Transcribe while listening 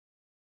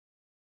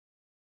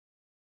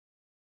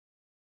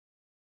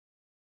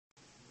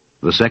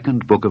The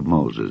second book of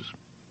Moses,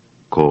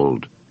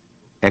 called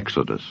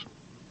Exodus.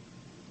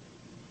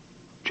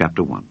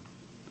 Chapter 1.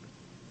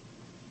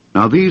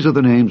 Now these are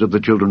the names of the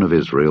children of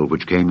Israel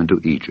which came into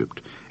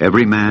Egypt.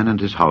 Every man and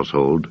his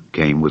household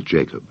came with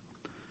Jacob.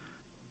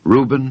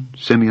 Reuben,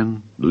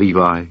 Simeon,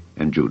 Levi,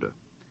 and Judah.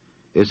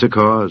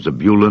 Issachar,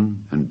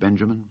 Zebulun, and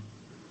Benjamin.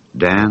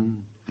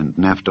 Dan, and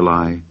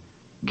Naphtali,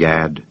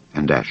 Gad,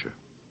 and Asher.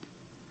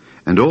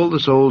 And all the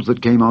souls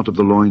that came out of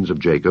the loins of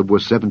Jacob were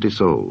 70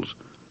 souls,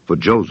 for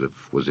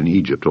Joseph was in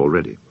Egypt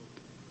already.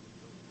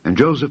 And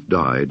Joseph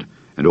died,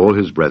 and all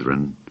his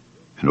brethren,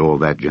 and all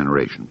that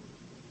generation.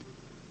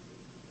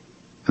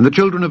 And the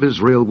children of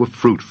Israel were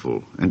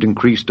fruitful, and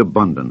increased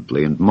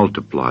abundantly, and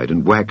multiplied,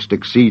 and waxed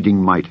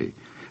exceeding mighty,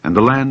 and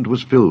the land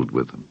was filled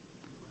with them.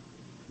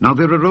 Now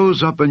there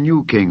arose up a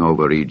new king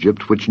over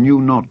Egypt, which knew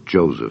not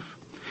Joseph.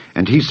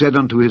 And he said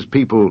unto his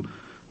people,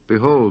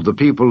 Behold, the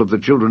people of the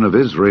children of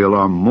Israel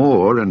are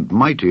more and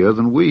mightier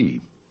than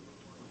we.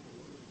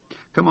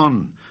 Come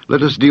on,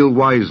 let us deal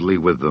wisely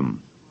with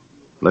them,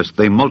 lest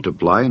they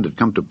multiply, and it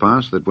come to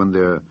pass that when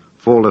there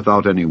falleth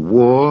out any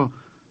war,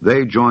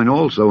 they join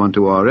also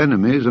unto our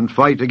enemies, and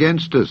fight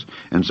against us,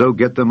 and so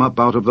get them up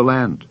out of the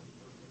land.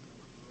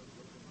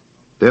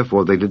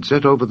 Therefore they did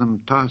set over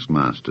them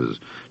taskmasters,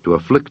 to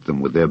afflict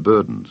them with their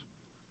burdens.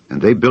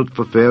 And they built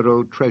for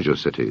Pharaoh treasure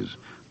cities,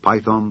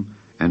 Pithom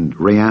and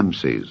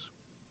Raamses.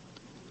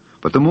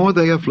 But the more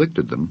they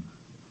afflicted them,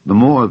 the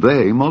more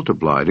they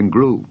multiplied and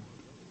grew.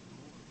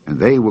 And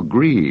they were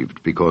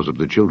grieved because of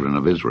the children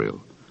of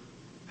Israel.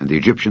 And the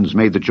Egyptians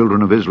made the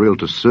children of Israel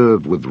to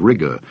serve with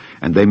rigor,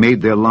 and they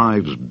made their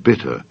lives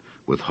bitter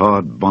with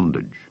hard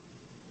bondage,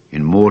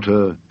 in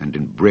mortar and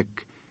in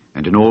brick,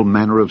 and in all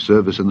manner of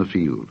service in the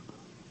field.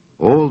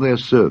 All their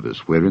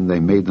service wherein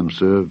they made them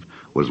serve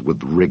was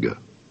with rigor.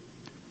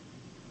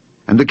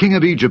 And the king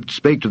of Egypt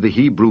spake to the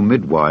Hebrew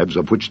midwives,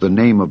 of which the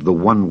name of the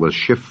one was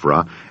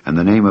Shiphrah, and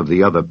the name of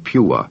the other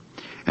Puah.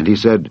 And he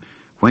said,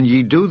 When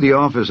ye do the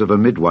office of a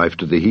midwife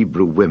to the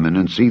Hebrew women,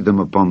 and see them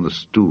upon the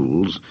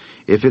stools,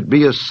 if it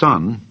be a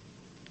son,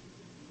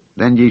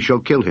 then ye shall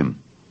kill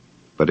him.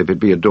 But if it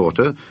be a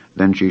daughter,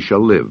 then she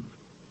shall live.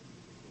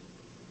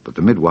 But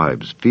the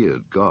midwives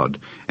feared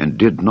God, and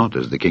did not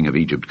as the king of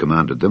Egypt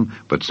commanded them,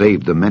 but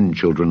saved the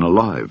men-children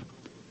alive.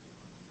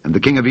 And the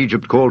king of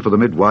Egypt called for the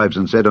midwives,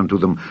 and said unto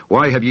them,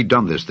 Why have ye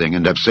done this thing,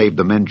 and have saved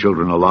the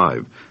men-children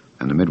alive?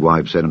 And the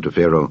midwives said unto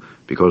Pharaoh,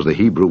 Because the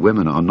Hebrew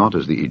women are not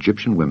as the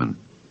Egyptian women,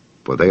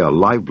 for they are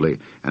lively,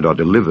 and are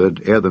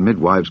delivered ere the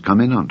midwives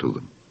come in unto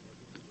them.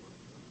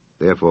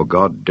 Therefore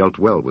God dealt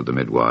well with the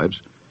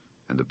midwives,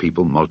 and the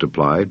people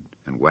multiplied,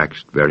 and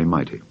waxed very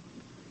mighty.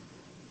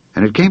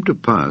 And it came to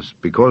pass,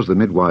 because the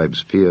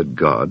midwives feared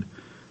God,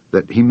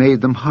 that he made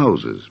them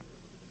houses.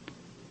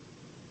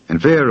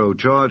 And Pharaoh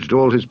charged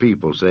all his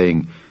people,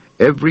 saying,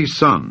 Every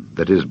son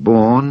that is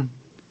born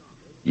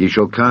ye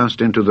shall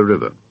cast into the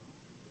river,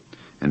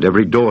 and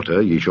every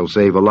daughter ye shall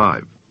save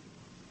alive.